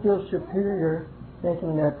we won't feel superior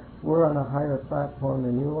thinking that we're on a higher platform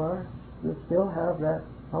than you are. We still have that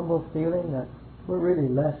humble feeling that we're really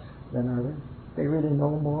less than others. They really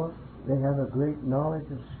know more. They have a great knowledge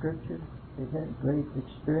of Scripture. They've had great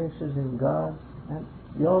experiences in God. And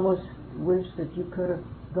you almost wish that you could have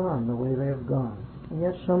gone the way they have gone. And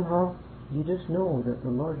yet somehow you just know that the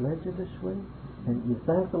Lord led you this way. And you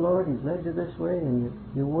thank the Lord He's led you this way, and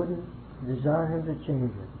you wouldn't desire Him to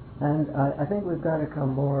change it. And I think we've got to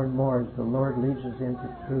come more and more as the Lord leads us into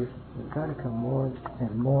truth. We've got to come more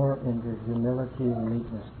and more into humility and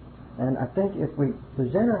meekness. And I think if we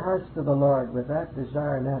present our hearts to the Lord with that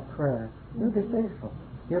desire and that prayer, He'll be faithful.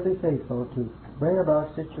 He'll be faithful to bring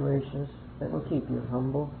about situations that will keep you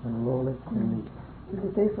humble and lowly and meek. He'll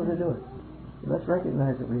be faithful to do it. Let's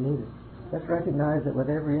recognize that we need it. Let's recognize that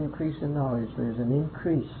with every increase in knowledge, there's an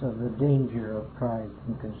increase of the danger of pride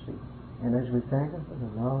and conceit. And as we thank Him for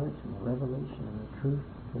the knowledge and the revelation and the truth,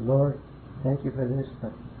 the Lord, thank you for this,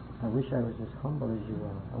 but I wish I was as humble as you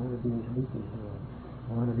are. I want to be as weak as you are.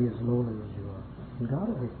 I want to be as lowly as you are. And God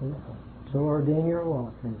will be faithful. So ordain your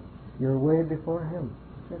walk and your way before Him,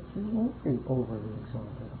 that you won't be overly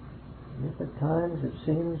exalted. And if at times it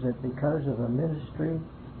seems that because of a ministry,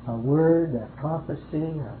 a word, a prophecy,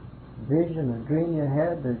 a vision, a dream you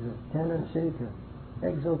had, there's a tendency to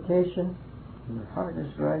exaltation, and your heart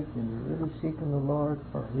is right, and you're really seeking the Lord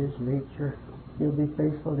for His nature, He'll be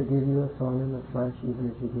faithful to give you a thorn in the flesh,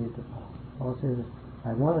 even as He gave to Paul. Paul says,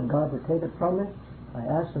 I wanted God to take it from me. I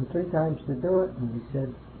asked Him 3 times to do it, and He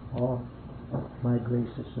said, my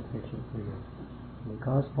grace is sufficient for you. And He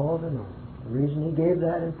caused Paul to know the reason He gave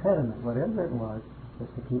that impediment, whatever it was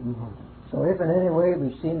to keep him humble. So if in any way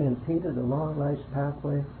we seem impeded along life's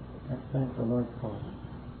pathway, let's thank the Lord for it,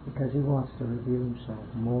 because He wants to reveal Himself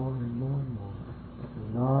more and more and more. But the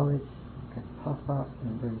knowledge can puff up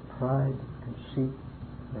and bring pride, conceit.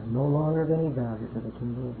 They're no longer of any value to the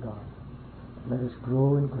kingdom of God. Let us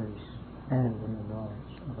grow in grace and in the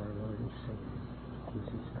knowledge of our Lord and Savior,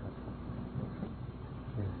 Jesus Christ.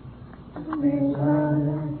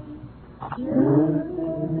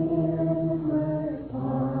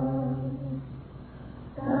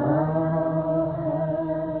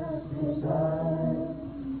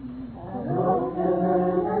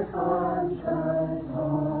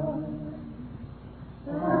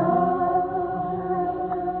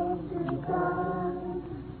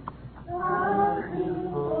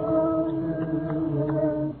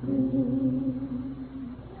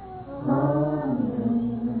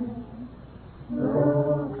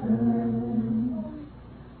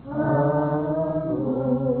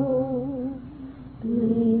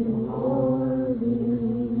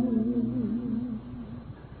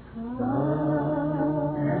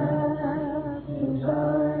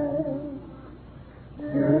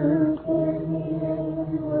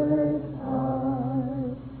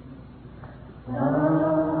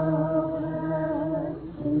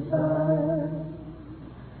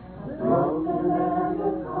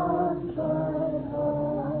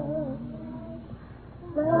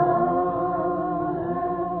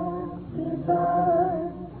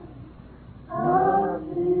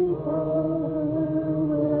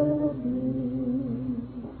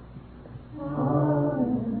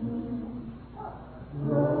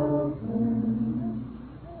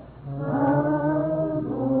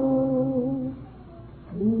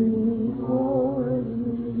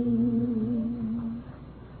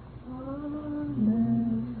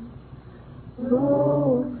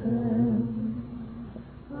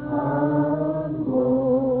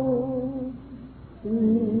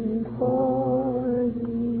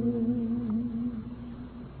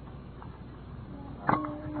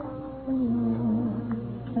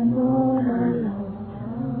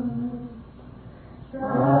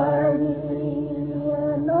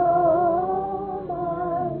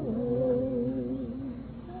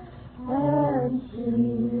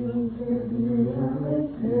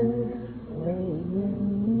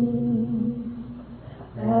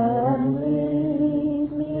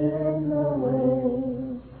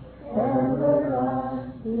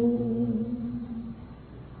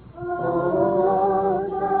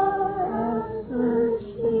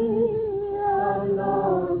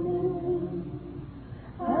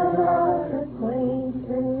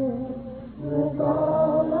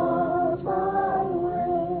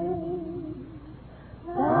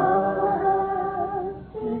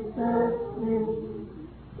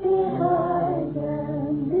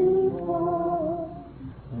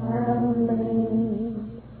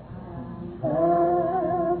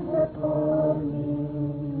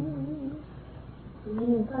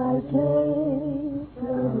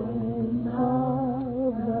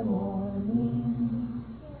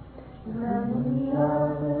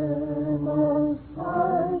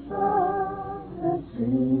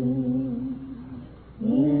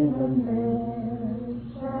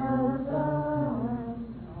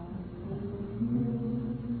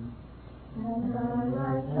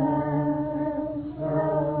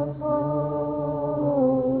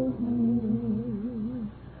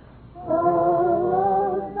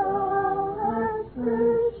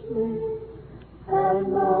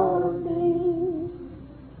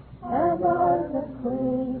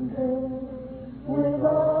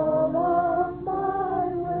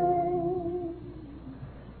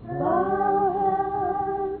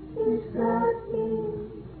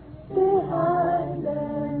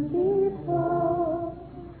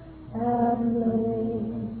 and lay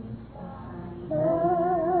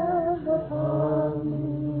hands upon me.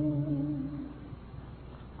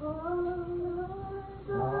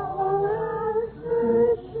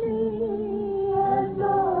 Search me and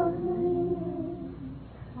know me,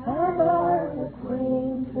 and art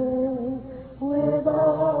acquainted with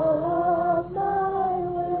all of my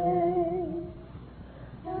ways.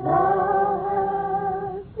 Thou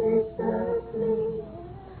hast preserved me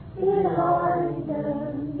behind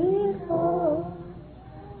and before,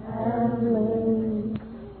 and laid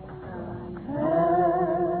thy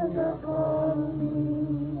hand upon me.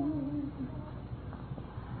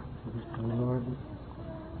 So just pray, Lord, that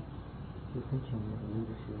you continue to lead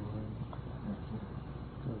us your way.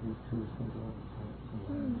 So these truths into our hearts and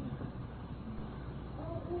lives.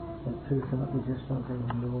 That truth cannot be just something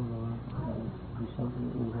we know, Lord. It will be something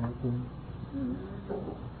that we walk in.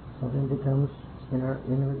 Something becomes in our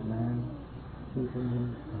inward man, truth in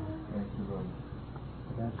his heart. Thank you, Lord.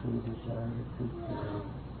 But that's what we desire your truth today.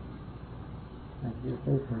 Thank you for your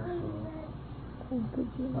faithfulness, Lord.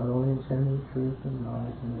 Not only in sending truth and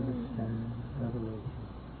knowledge and understanding, revelation,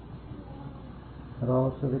 but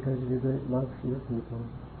also because of your great love for your people,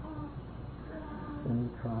 any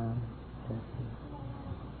trial, testing,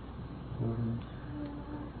 wilderness,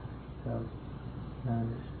 doubt,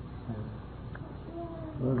 manners, and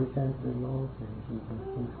Lord, we thank you in all things you've been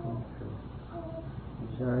faithful and true. We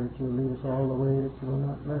desire that you will lead us all the way, that you will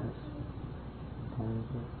not let us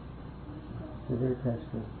severe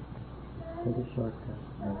testing, take a shortcut.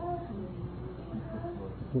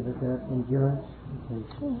 Give us that endurance and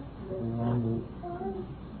patience that we all need.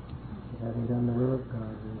 That having done the will of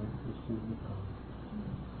God, we might receive the promise.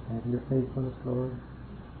 Thank you for your faithfulness, Lord.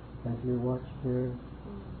 Thank you for your watch care.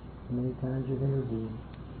 Many times you've intervened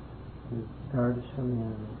to guard us from the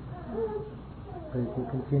enemy. Pray that you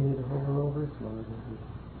continue to hover over us, Lord, and to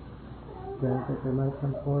grant that there might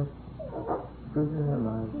come forth fruit in our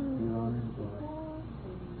lives to your honor and glory.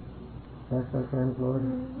 Bless our friends, Lord,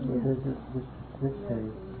 who visit this day.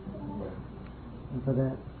 And for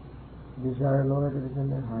that desire, Lord, that is in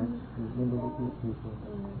their hearts to mingle with your people,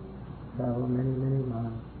 travel many, many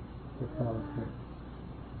miles to fellowship.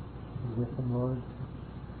 And with them, Lord,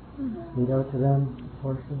 lead out to them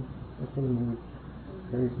portions that they need.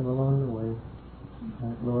 Praise them along the way.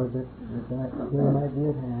 Thank Lord that day might be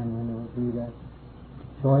at hand when there will be that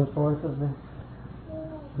showing forth of the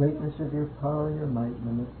greatness of your power and your might in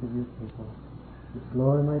the midst of your people. This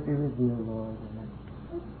glory might be revealed, Lord, and that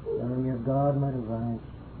the army of God might arise,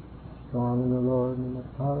 strong in the Lord and in the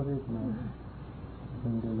power of his might, to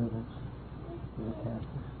bring deliverance to the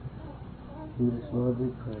captives. Lead us, Lord,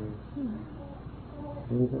 we pray.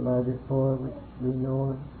 Days that lie before, which we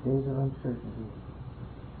know are days of uncertainty,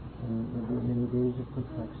 and there will be many days of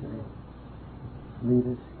perplexity. Lead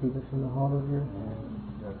us, keep us in the hollow of your hand.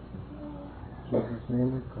 In Jesus'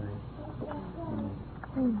 name we pray. Amen.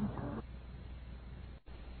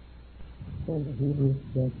 Hebrews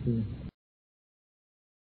chapter